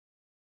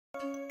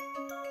Let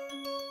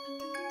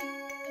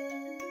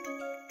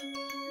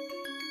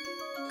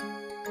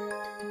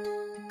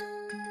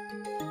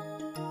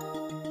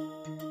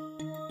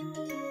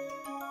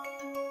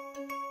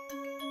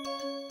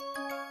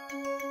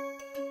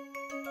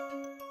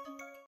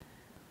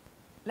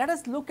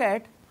us look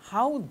at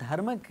how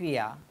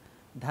Dharmahkriya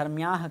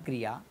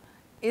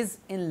is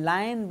in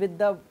line with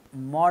the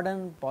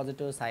modern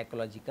positive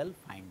psychological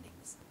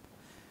findings.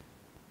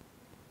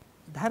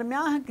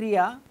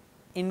 Dharmahkriya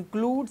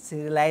includes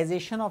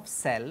realization of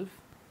self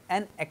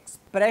and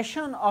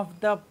expression of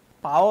the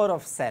power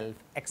of self,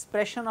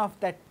 expression of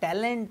the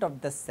talent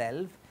of the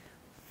self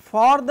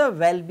for the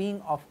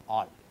well-being of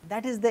all.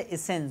 That is the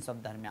essence of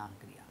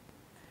Dharmahkriya.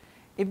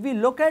 If we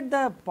look at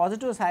the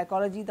positive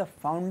psychology, the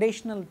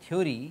foundational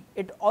theory,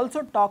 it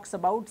also talks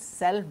about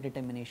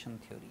self-determination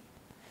theory.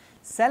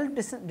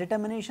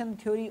 Self-determination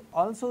theory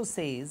also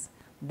says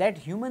that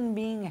human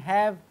beings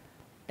have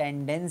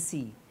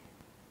tendency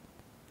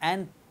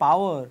and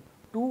power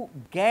to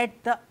get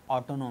the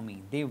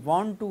autonomy. They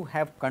want to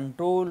have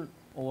control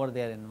over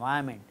their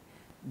environment.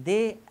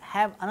 They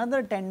have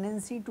another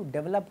tendency to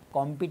develop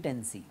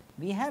competency.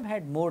 We have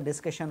had more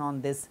discussion on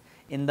this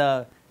in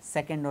the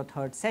second or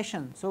third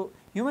session. So,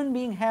 human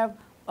beings have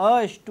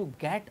urge to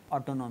get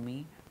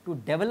autonomy, to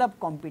develop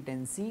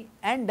competency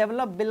and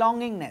develop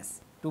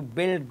belongingness, to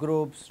build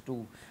groups,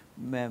 to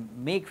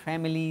make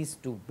families,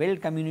 to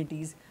build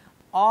communities.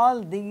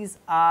 All these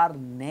are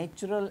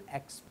natural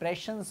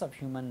expressions of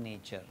human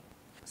nature.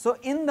 So,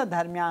 in the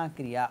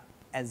Dharmahkriya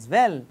as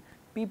well,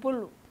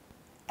 people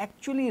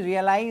actually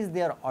realize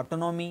their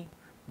autonomy,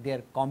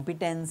 their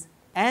competence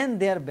and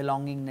their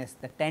belongingness,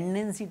 the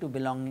tendency to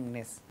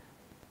belongingness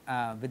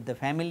with the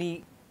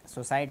family,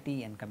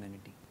 society and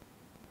community.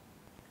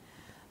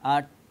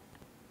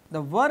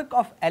 The work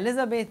of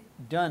Elizabeth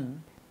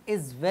Dunn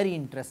is very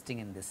interesting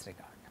in this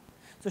regard.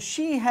 So,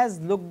 she has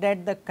looked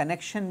at the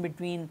connection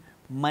between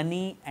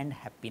money and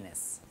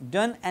happiness.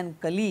 Dunn and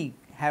colleague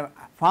have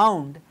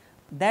found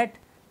that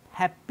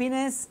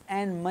happiness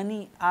and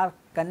money are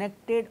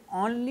connected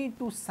only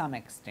to some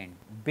extent.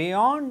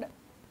 Beyond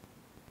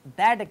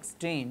that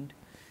extent,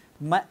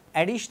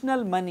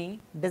 additional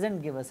money does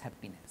not give us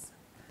happiness.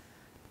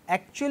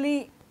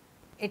 Actually,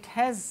 it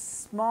has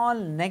small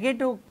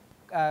negative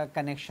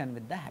connection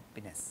with the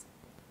happiness.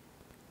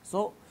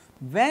 So,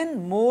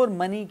 when more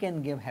money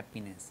can give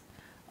happiness,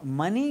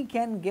 money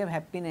can give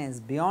happiness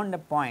beyond the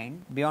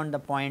point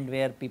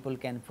where people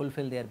can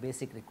fulfill their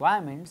basic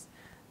requirements.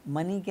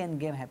 Money can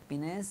give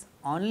happiness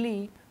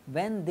only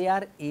when they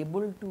are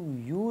able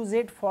to use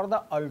it for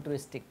the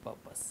altruistic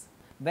purpose,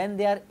 when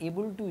they are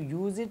able to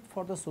use it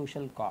for the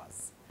social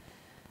cause,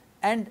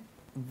 and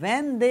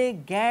when they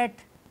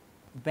get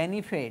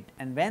benefit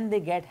and when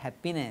they get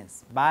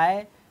happiness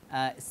by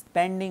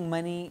spending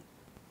money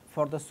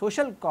for the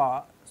social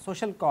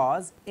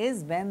cause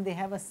is when they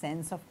have a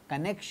sense of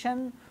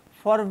connection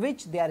for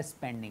which they are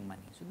spending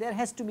money. So, there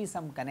has to be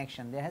some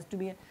connection, there has to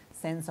be a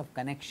sense of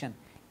connection,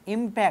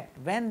 impact,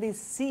 when they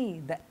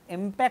see the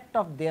impact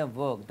of their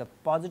work, the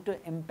positive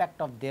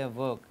impact of their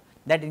work,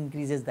 that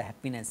increases the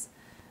happiness.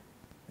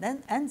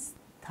 Then and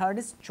third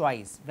is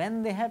choice,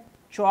 when they have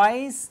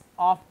choice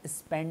of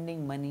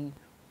spending money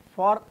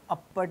for a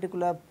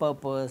particular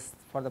purpose,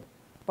 for the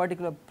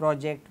particular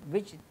project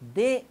which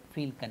they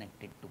feel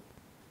connected to.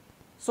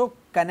 So,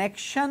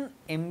 connection,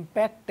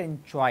 impact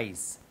and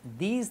choice,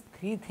 these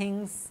three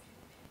things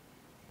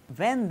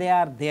when they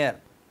are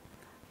there,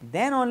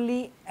 then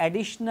only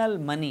additional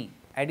money,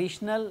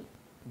 additional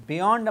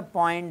beyond a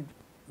point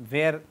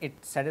where it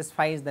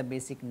satisfies the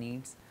basic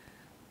needs,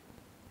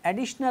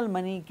 additional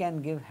money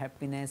can give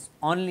happiness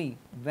only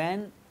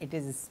when it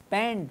is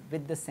spent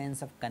with the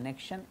sense of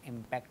connection,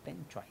 impact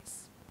and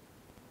choice.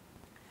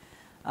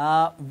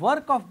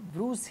 Work of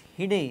Bruce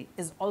Hide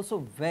is also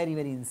very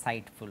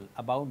insightful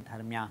about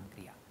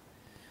Dharmahkriya.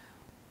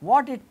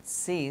 What it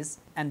says,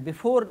 and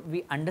before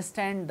we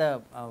understand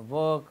the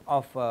work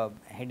of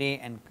Hide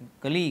and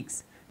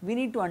colleagues, we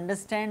need to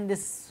understand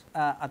this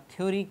a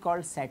theory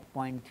called set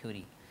point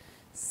theory.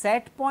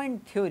 Set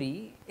point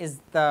theory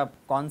is the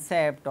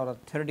concept or a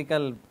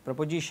theoretical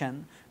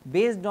proposition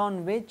based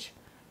on which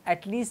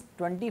at least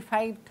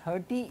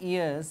 25-30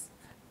 years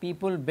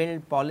people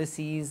build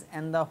policies,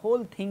 and the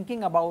whole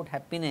thinking about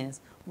happiness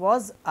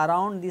was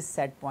around this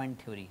set point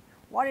theory.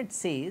 What it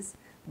says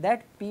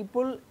that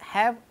people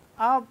have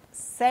a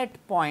set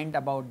point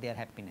about their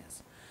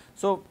happiness.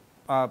 So,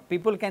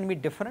 people can be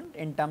different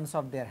in terms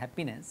of their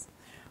happiness,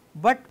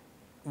 but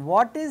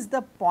what is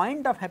the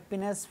point of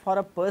happiness for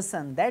a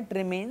person, that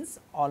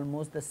remains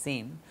almost the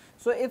same.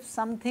 So, if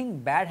something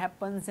bad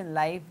happens in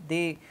life,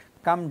 they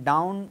come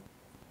down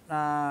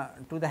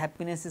to the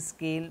happiness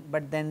scale,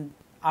 but then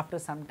after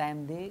some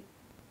time they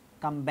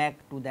come back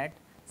to that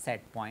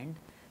set point.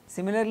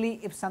 Similarly,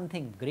 if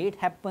something great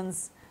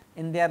happens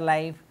in their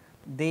life,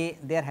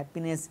 their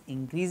happiness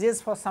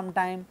increases for some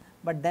time,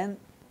 but then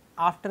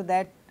after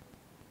that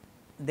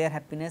their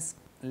happiness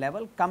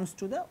level comes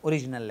to the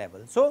original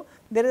level. So,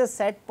 there is a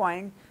set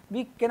point,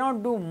 we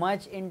cannot do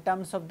much in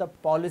terms of the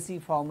policy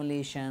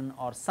formulation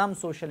or some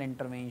social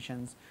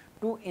interventions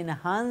to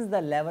enhance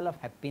the level of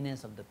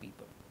happiness of the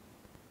people.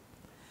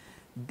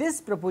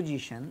 This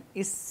proposition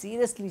is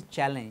seriously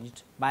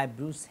challenged by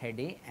Bruce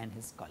Hede and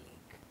his colleague.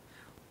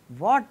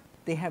 What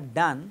they have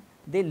done,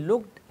 they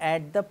looked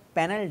at the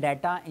panel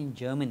data in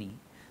Germany,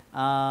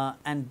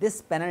 and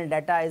this panel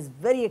data is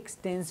very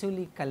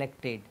extensively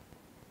collected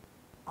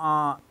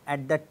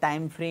at the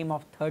time frame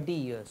of 30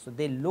 years. So,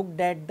 they looked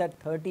at the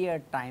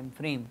 30-year time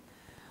frame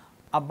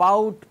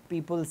about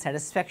people's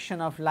satisfaction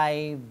of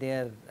life,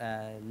 their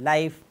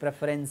life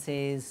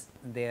preferences,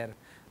 their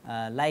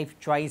life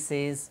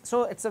choices.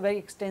 So, it is a very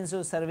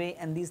extensive survey,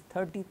 and these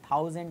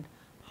 30,000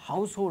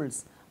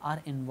 households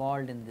are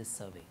involved in this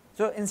survey.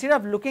 So, instead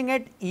of looking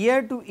at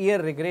year to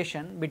year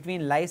regression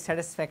between life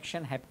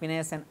satisfaction,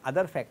 happiness and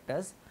other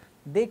factors,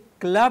 they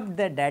clubbed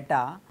the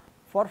data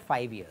for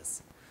 5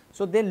 years.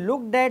 So, they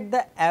looked at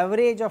the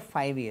average of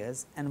 5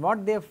 years, and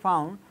what they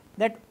found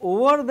that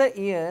over the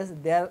years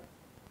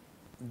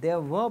there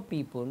were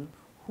people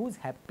whose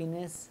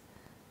happiness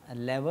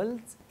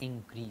levels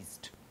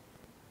increased.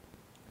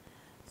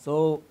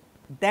 So,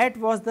 that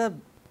was the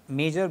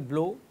major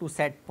blow to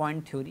set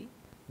point theory,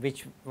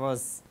 which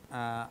was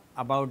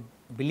about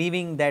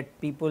believing that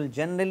people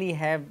generally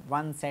have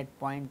one set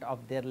point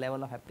of their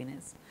level of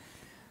happiness.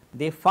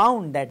 They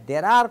found that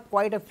there are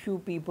quite a few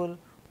people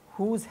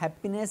whose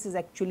happiness is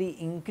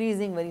actually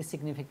increasing very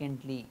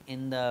significantly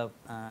in the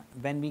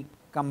when we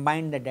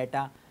combine the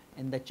data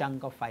in the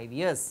chunk of 5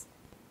 years.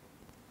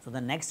 So,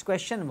 the next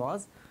question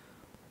was,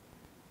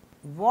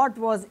 what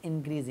was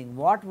increasing,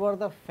 what were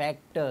the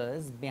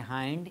factors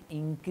behind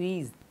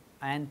increase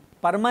and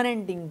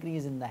permanent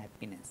increase in the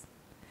happiness,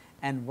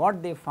 and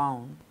what they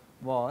found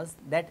was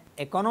that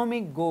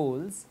economic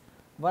goals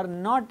were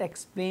not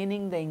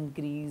explaining the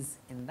increase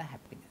in the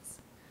happiness.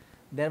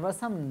 There were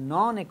some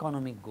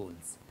non-economic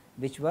goals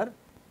which were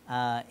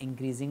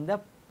increasing the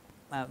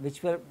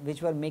which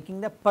were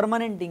making the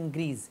permanent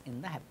increase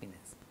in the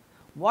happiness.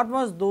 What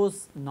was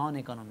those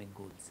non-economic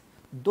goals?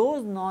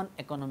 Those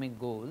non-economic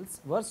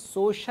goals were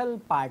social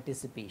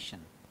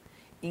participation,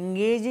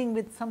 engaging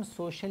with some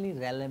socially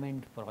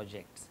relevant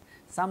projects,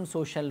 some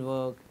social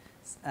work,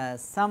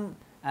 some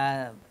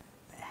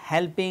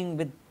helping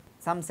with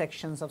some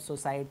sections of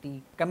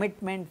society,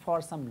 commitment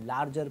for some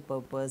larger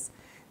purpose.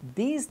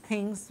 These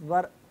things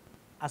were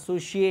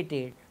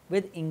associated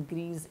with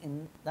increase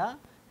in the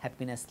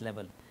happiness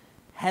level.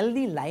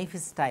 Healthy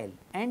lifestyle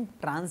and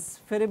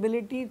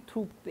transferability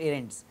through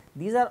parents,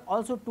 these are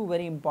also two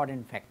very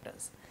important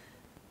factors.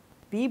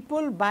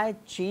 People, by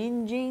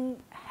changing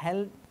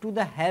health to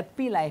the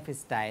happy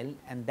lifestyle,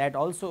 and that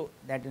also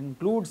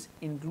includes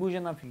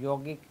inclusion of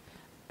yogic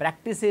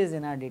practices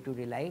in our day to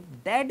day life,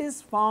 that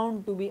is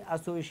found to be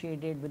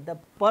associated with the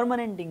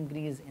permanent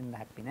increase in the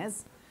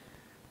happiness.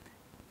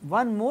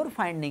 One more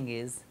finding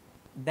is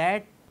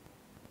that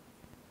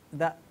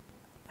the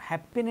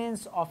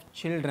happiness of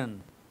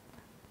children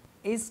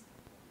is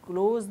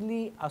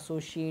closely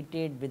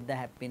associated with the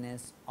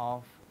happiness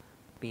of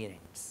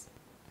parents.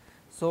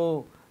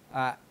 So,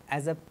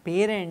 as a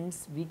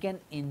parents, we can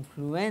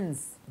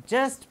influence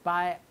just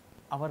by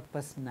our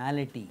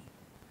personality,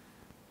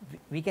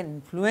 we can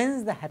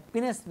influence the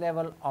happiness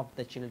level of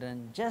the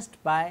children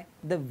just by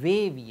the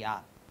way we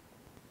are.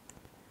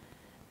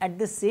 At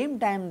the same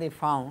time, they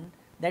found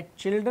that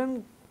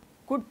children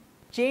could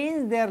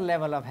change their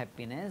level of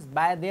happiness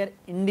by their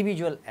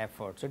individual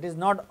efforts. So, it is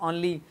not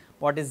only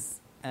what is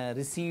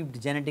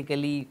received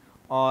genetically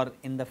or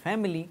in the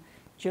family.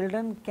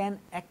 Children can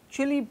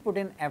actually put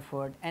in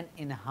effort and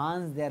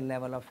enhance their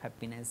level of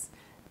happiness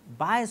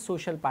by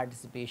social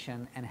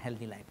participation and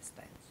healthy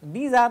lifestyle. So,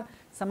 these are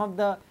some of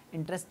the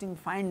interesting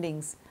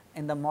findings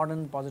in the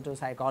modern positive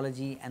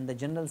psychology and the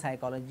general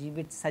psychology,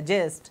 which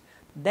suggest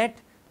that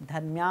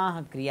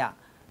Dharmahkriya,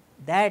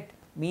 that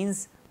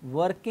means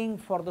working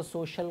for the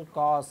social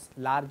cause,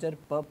 larger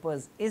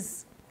purpose,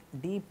 is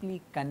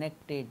deeply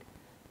connected.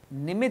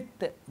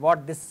 Nimitt,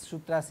 what this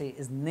sutra says,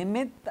 is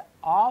nimitt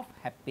of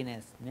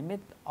happiness,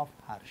 nimitt of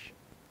harsh.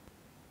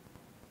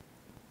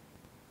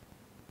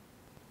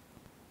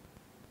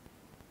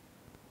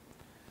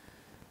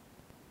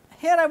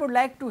 Here I would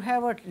like to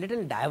have a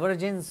little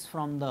divergence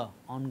from the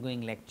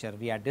ongoing lecture.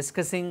 We are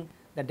discussing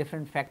the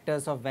different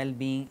factors of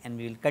well-being and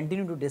we will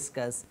continue to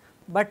discuss,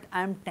 but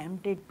I am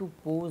tempted to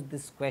pose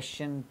this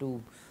question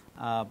to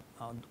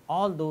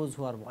all those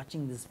who are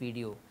watching this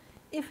video.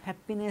 If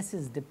happiness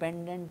is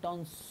dependent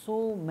on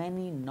so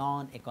many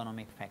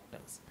non-economic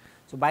factors.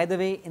 So, by the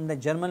way, in the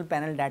German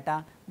panel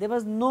data, there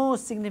was no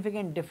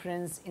significant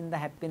difference in the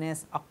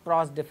happiness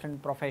across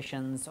different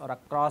professions or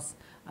across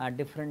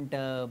different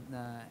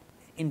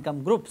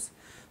income groups.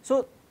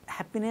 So,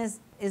 happiness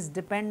is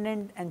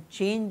dependent and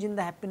change in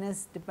the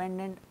happiness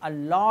dependent a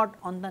lot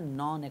on the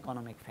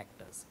non-economic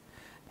factors,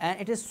 and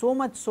it is so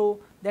much so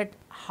that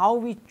how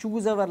we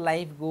choose our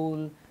life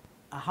goal,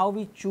 how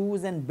we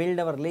choose and build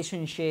our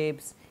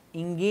relationships,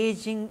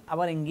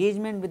 our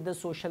engagement with the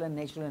social and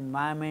natural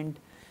environment,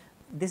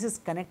 this is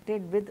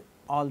connected with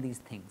all these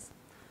things.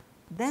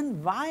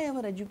 Then why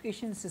our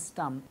education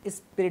system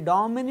is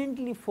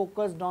predominantly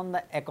focused on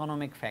the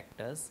economic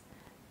factors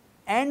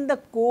and the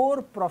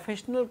core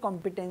professional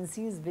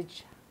competencies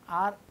which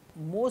are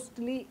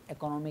mostly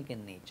economic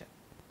in nature.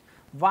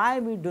 Why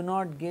we do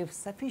not give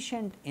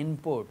sufficient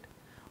input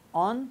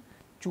on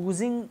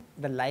choosing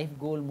the life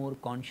goal more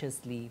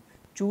consciously,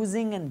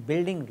 choosing and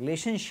building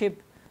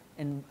relationship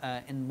in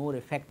more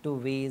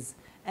effective ways,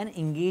 and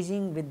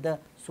engaging with the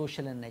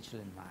social and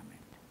natural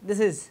environment.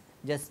 This is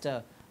just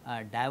a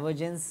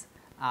divergence.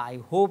 I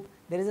hope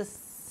there is a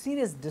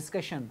serious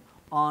discussion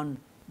on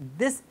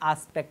this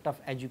aspect of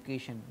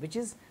education, which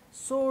is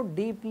so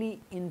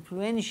deeply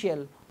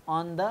influential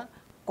on the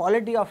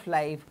quality of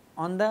life,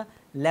 on the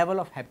level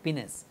of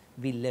happiness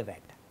we live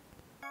at.